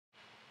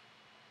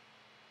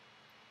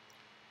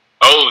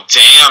Oh,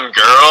 damn,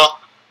 girl.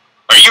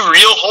 Are you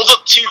real? Hold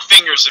up 2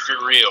 fingers if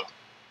you're real.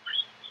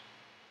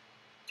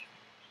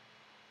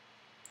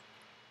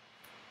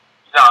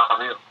 Not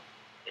real.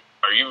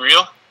 Are you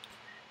real?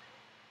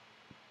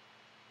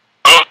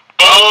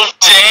 Oh,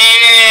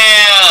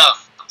 damn!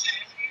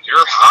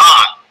 You're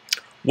hot.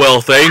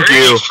 Well, thank Where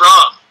are you. you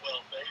from?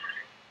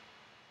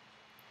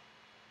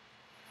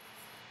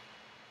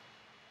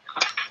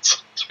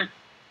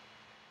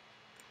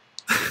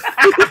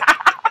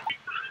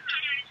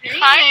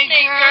 Hi,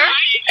 nigger.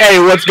 Hey,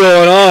 what's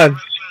going on?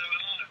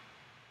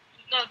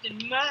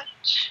 Nothing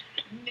much.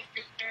 Nigger.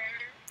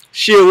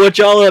 Shit, what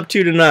y'all up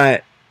to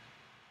tonight?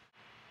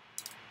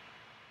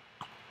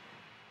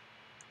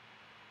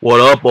 What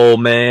up,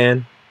 old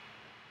man?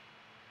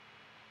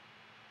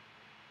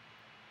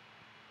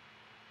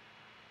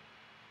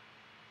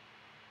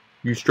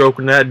 You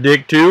stroking that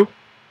dick too?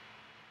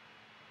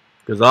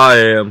 'Cause I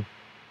am.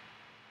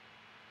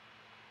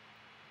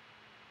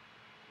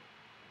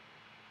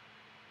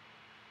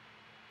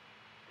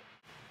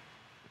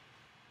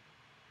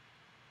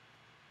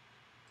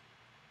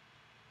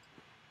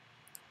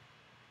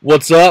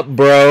 What's up,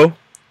 bro?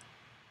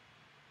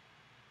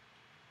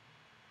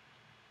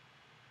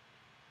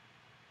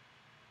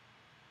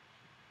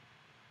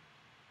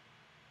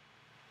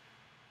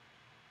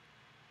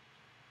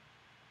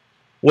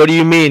 What do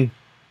you mean?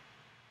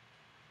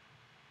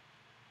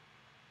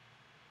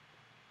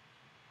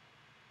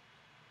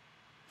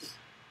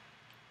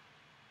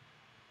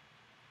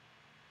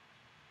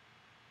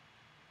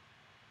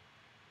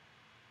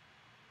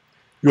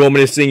 You want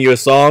me to sing you a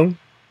song?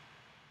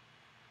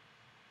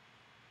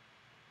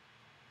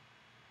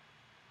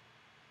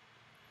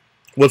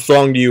 What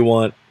song do you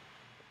want?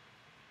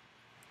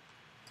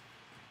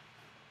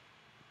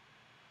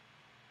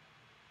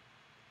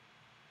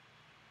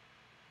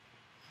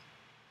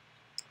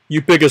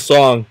 You pick a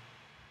song.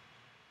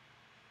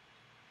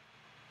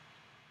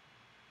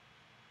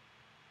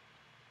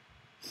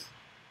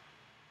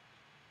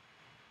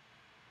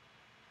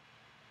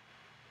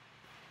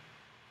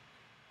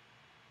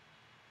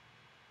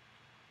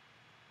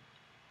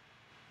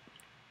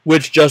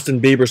 Which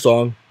Justin Bieber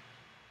song?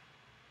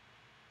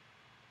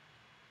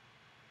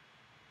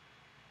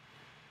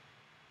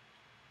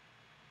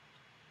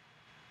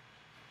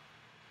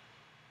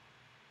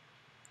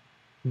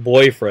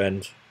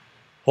 Boyfriend.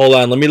 Hold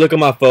on, let me look at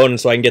my phone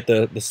so I can get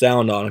the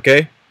sound on,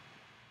 okay?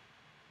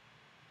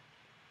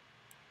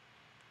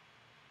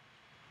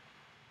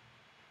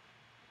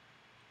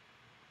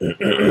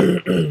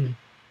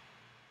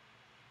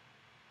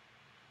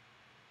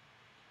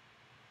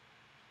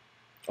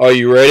 Are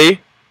you ready?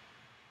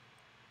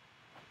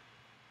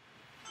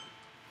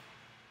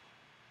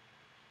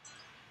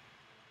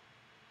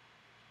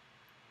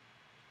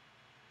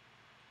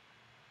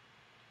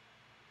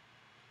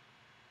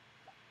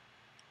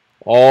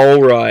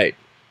 All right.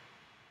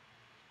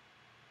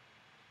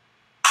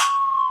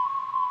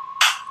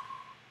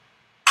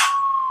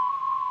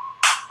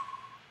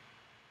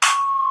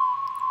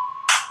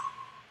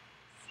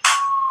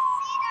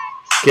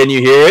 Can you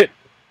hear it?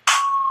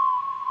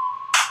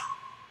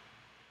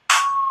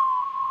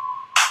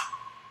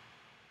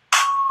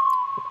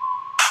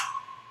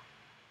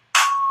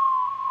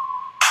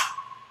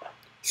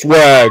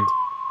 Swag.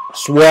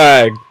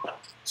 Swag.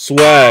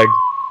 Swag.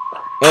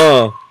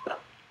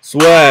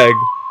 Swag.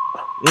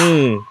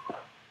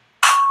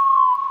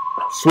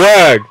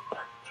 Swag.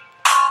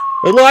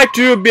 I'd like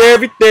to be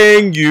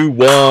everything you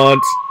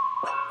want.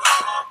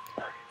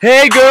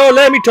 Hey girl,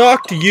 let me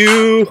talk to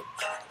you.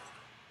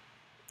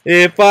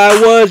 If I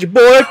was your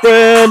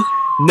boyfriend,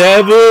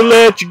 never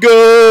let you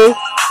go.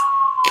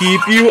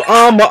 Keep you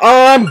on my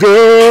arm,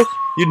 girl.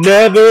 You'd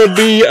never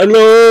be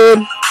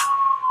alone.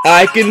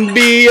 I can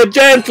be a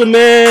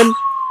gentleman,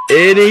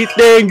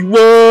 anything you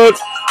want.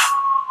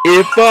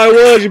 If I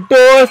was your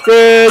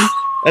boyfriend,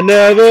 I'd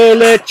never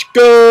let you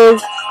go.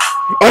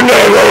 I'd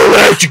never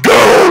let you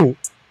go.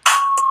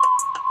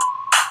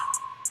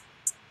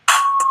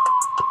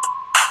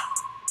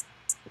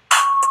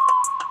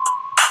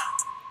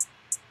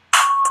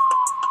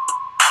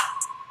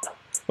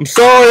 I'm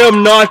sorry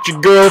I'm not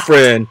your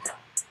girlfriend.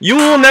 You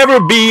will never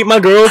be my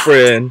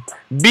girlfriend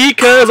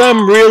because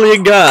I'm really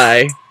a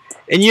guy.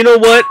 And you know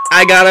what?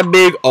 I got a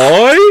big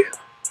eye.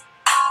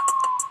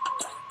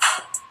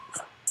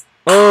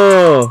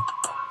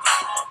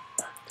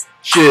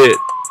 Shit.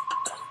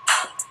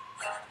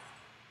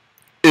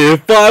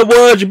 If I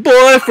was your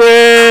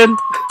boyfriend.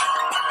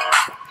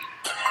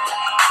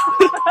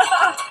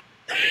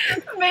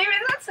 Maybe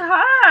that's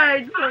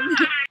hard.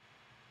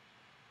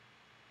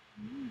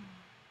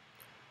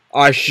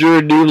 I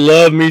sure do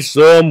love me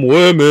some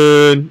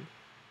women.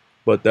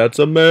 But that's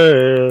a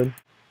man.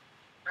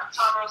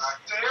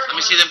 Let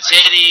me see them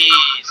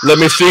titties. Let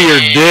me see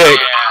your dick.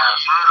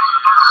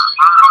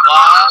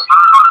 What?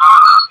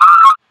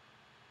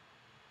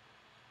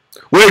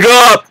 Wake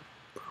up!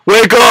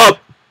 Wake up!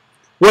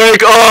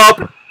 Wake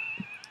up!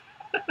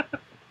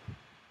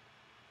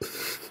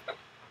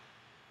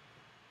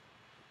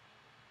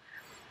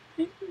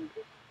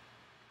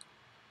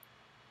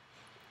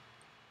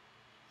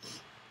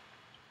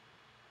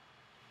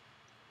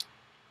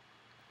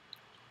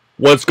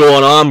 What's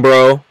going on,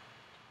 bro?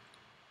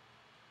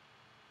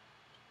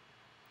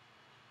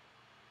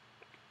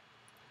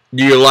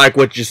 Do you like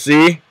what you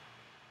see?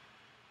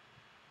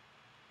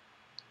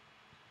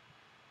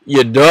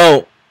 You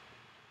don't.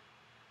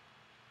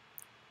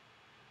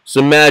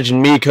 So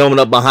imagine me coming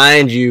up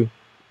behind you,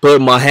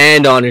 putting my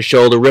hand on your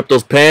shoulder, rip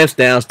those pants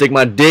down, stick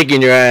my dick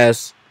in your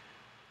ass.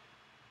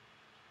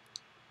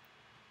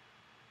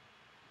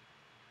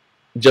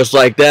 Just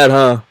like that,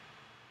 huh?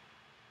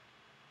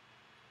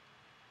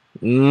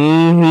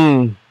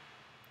 Mm-hmm.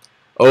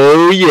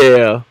 Oh,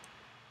 yeah.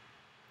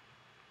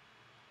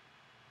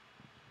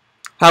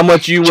 How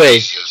much you weigh?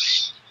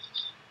 Jesus.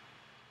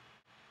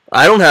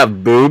 I don't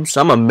have boobs.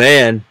 I'm a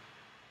man.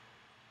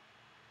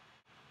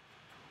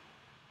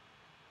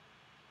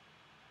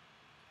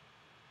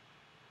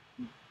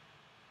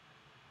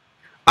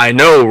 I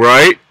know,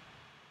 right?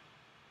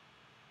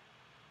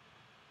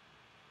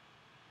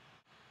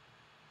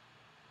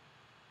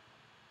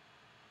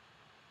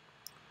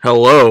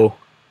 Hello.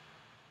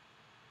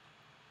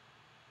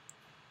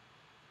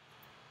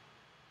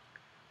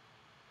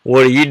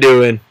 What are you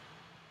doing?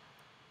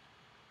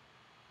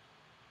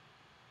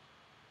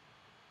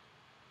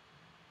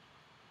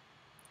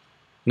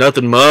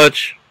 Nothing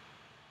much.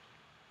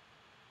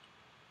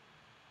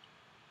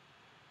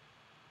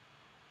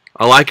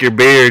 I like your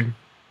beard.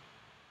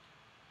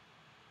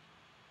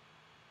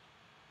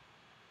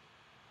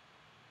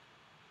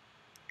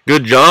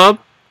 Good job.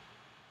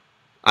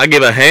 I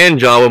give a hand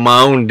job with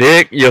my own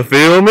dick. You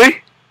feel me?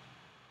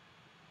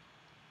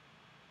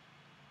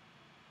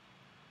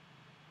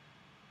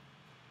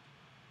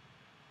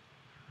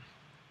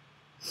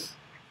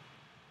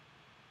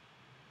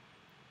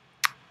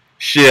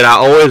 Shit, I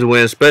always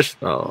win, especially.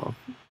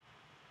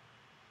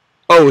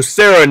 Oh,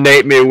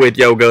 serenade me with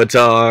your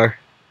guitar.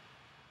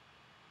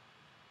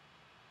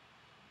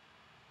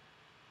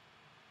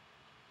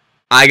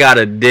 I got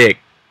a dick.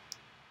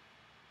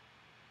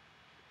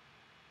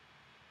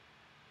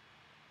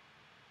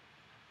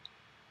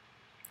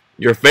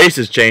 Your face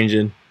is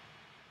changing.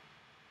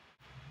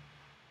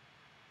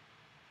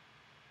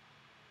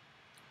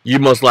 You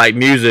must like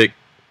music.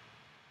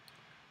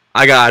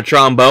 I got a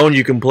trombone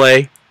you can play.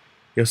 You know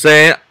what I'm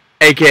saying?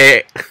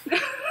 AKA.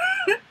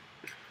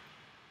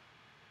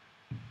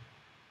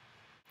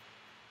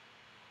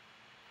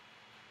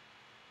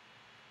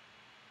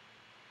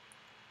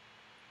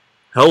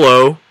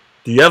 Hello.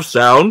 Do you have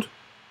sound?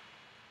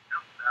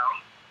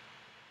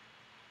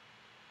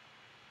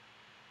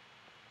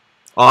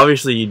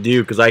 Obviously you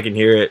do, because I can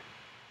hear it.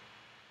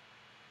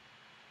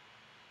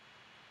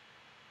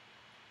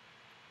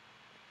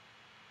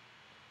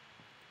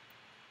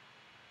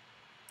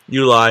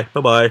 You lie.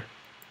 Bye-bye.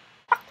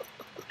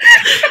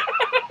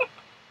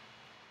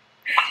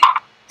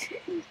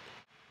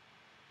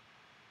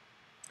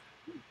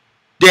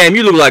 Damn,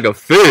 you look like a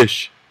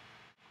fish.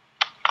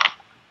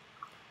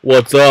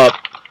 What's up?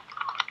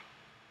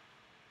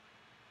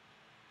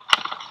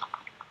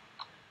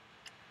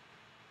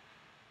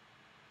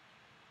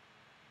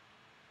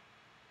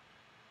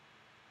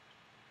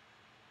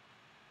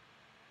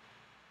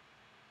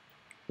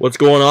 What's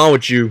going on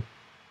with you?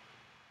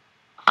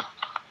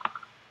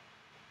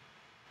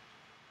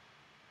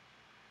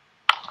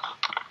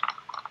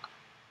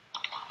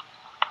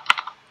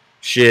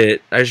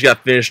 Shit, I just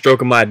got finished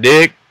stroking my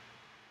dick.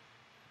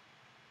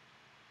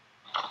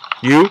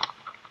 You?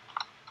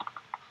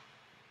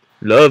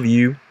 Love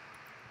you.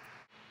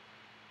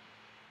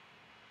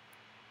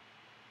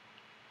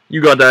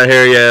 You got that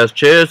hairy ass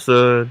chest,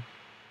 son.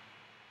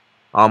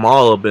 I'm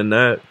all up in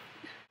that.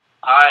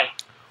 Hi.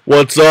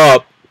 What's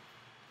up?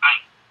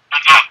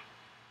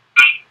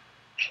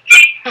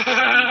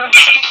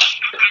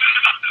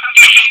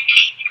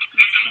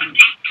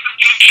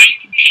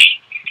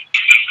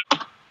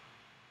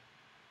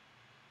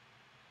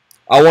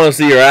 I want to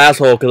see your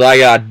asshole because I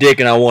got a dick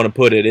and I want to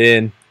put it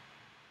in.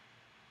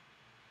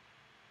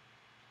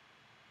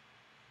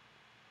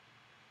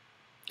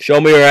 Show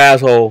me your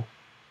asshole.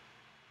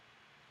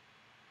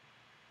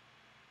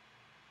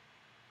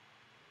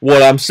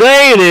 What I'm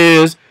saying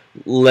is,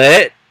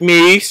 let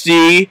me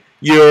see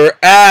your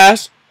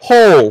asshole.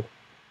 Oh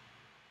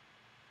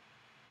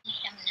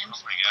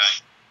my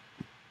god.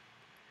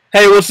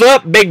 Hey, what's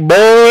up, big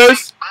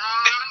boys?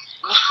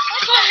 I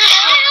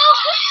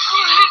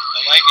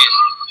like it.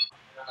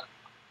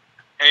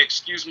 Hey,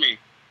 excuse me.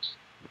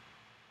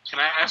 Can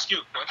I ask you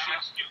a question?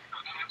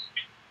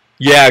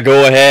 Yeah,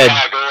 go ahead.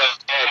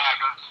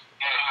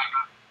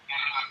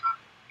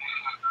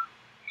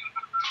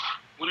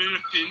 Would it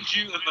offend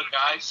you if a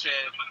guy said,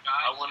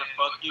 I want to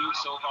fuck you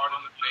so hard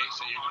in the face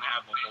that you're going to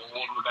have a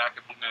hole in the back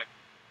of your neck?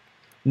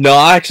 No,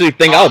 I actually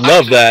think I would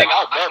love that.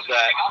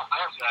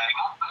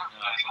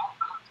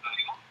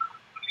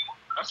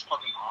 That's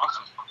fucking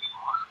awesome.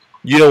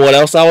 You know what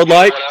else I would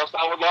like?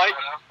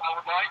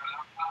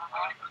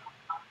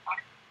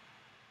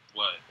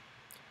 What?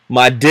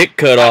 My dick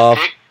cut off.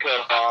 Alright,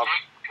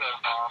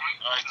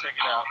 check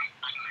it out.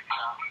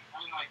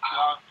 Oh my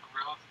god, for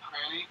real,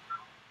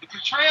 it's a tranny? It's a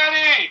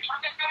tranny!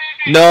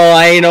 No,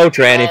 I ain't no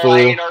tranny fool.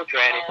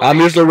 I'm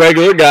just a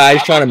regular guy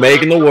trying to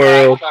make in the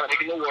world.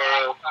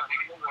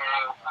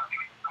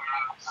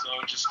 So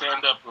just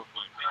stand up real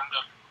quick.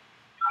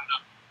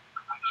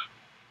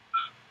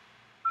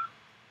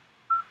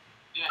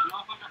 Yeah, you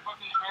look like a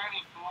fucking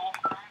tranny, fool.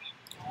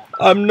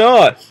 I'm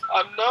not.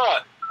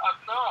 Yeah,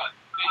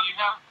 you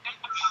have.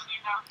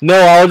 No,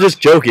 I was just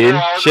joking.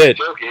 Shit.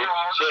 Dude,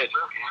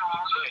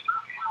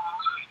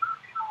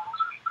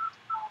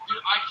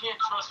 I can't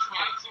trust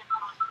trannies.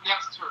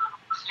 Next turn.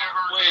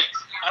 Wait,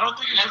 I don't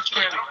think it's a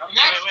tranny.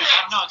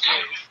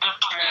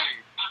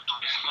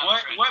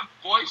 What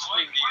voice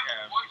thing do you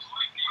have?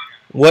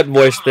 What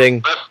voice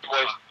thing?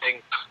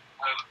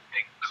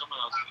 Someone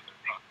else.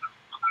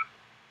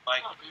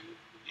 Like,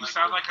 you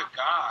sound like a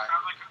guy.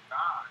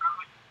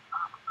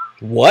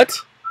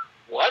 What?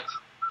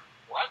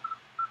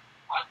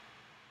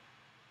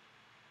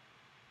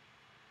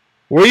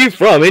 Where are you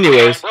from,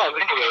 anyways? I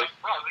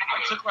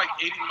took like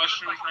 80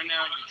 mushrooms right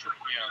now and you tripped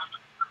me out.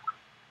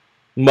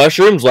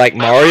 Mushrooms like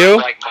Mario?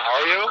 Yeah.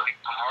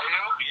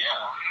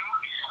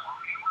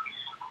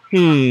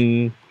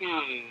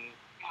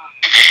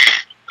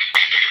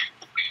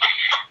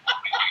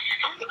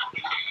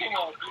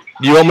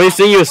 Do you want me to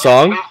sing you a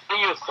song? Oh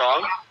my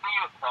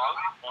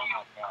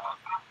god.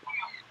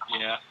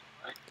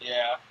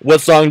 Yeah.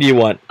 What song do you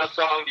want? Whatever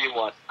song you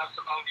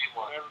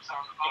feel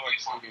like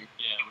singing.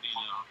 Yeah, what do you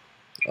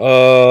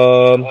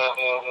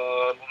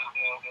know?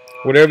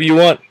 Whatever you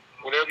want.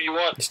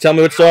 Just tell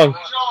me what song. No,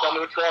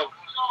 you sing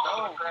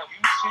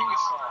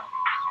a song.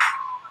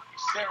 You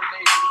serenade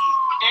me.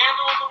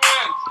 Candle in the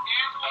wind.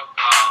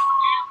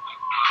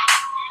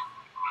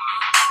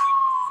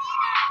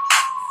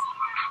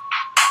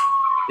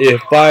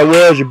 If I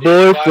was your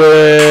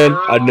boyfriend,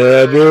 I'd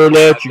never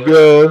let you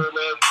go.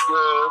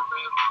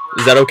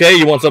 Is that okay?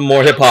 You want some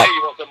more hip hop?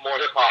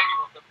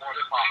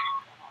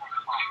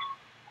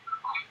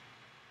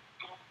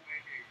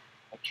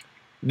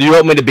 Do you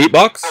want me to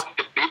beatbox?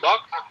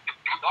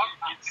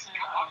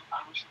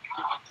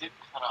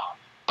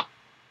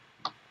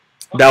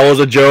 That was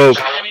a joke.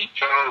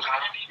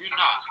 You're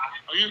not.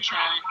 Are you a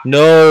tranny?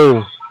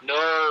 No.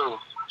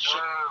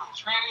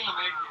 Tranny or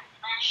Omegle?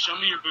 Show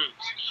me your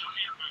boobs.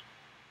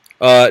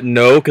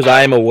 No, because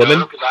I am a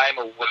woman.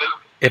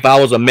 If I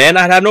was a man,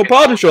 I'd have no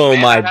problem showing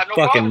my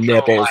fucking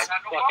nipples. Girls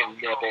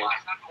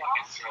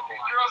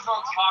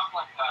don't talk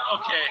like that.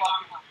 Okay.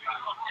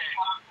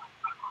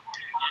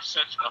 You're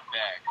such a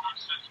bag.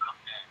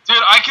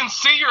 Dude, I can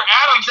see your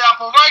Adam's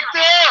apple right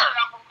there!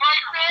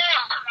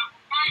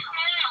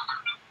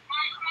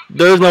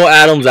 There's no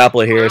Adam's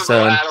apple here,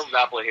 son. Yeah, I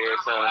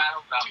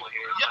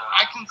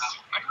can see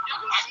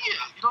it.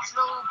 You don't see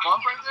that little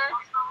bump right there?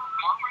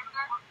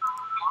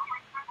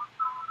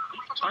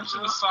 Turn to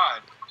the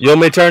side. You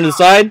want me to turn to the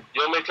side?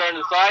 Yeah, bitch.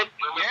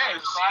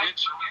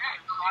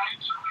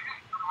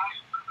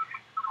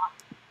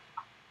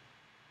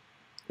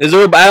 Is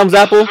there an Adam's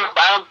apple? Are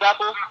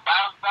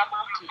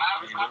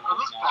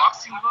those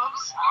boxing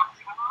gloves?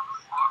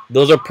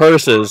 Those are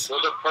purses.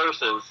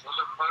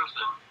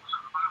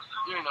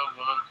 You're no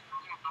woman.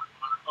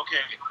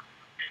 Okay.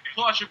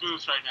 Pull out your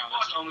boobs right now.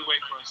 That's the only way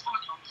for us to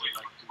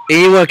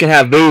Anyone can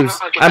have boobs.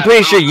 I'm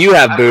pretty sure you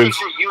have boobs.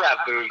 Yeah.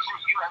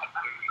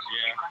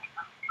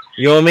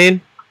 You know what I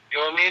mean?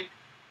 You're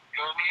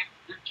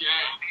gay.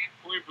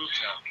 Pull your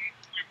boobs out.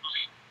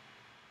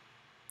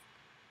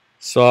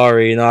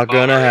 Sorry, not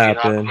gonna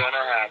happen. Pull your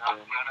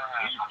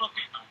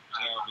fucking boobs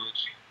out,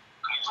 bitch.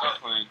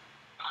 Stop playing.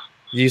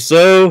 You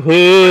so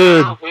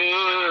hood. Look,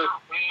 bitch.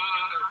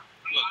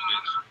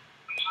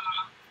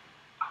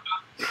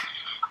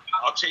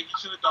 I'll take you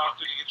to the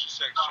doctor to get your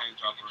sex change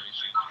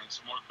operation and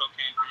some more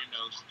cocaine for your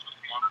nose to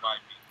quantify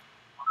me.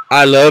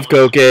 I love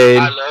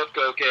cocaine.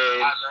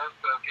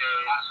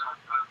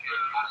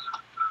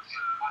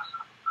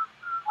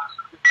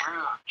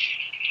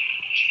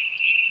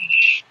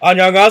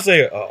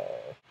 안녕하세요.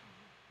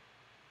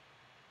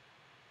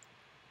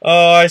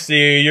 Oh, I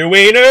see your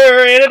wiener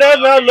and it does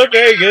not look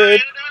very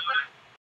good.